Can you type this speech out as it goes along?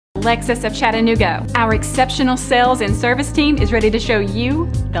Lexus of Chattanooga. Our exceptional sales and service team is ready to show you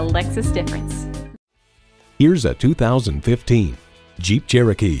the Lexus difference. Here's a 2015 Jeep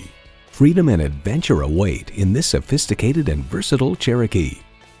Cherokee. Freedom and adventure await in this sophisticated and versatile Cherokee.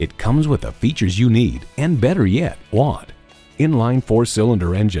 It comes with the features you need and, better yet, want. Inline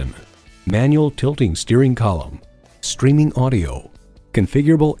 4-cylinder engine, manual tilting steering column, streaming audio,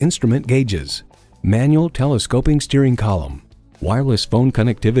 configurable instrument gauges, manual telescoping steering column, wireless phone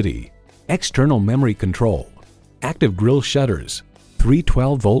connectivity, external memory control, active grille shutters, 3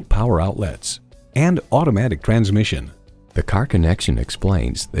 12-volt power outlets, and automatic transmission. The Car Connection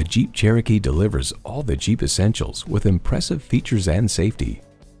explains the Jeep Cherokee delivers all the Jeep essentials with impressive features and safety.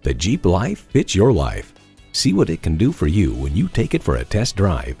 The Jeep life fits your life. See what it can do for you when you take it for a test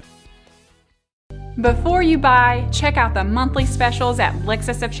drive. Before you buy, check out the monthly specials at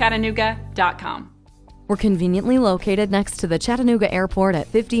lexusofchattanooga.com. We're conveniently located next to the Chattanooga Airport at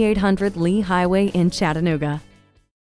 5800 Lee Highway in Chattanooga.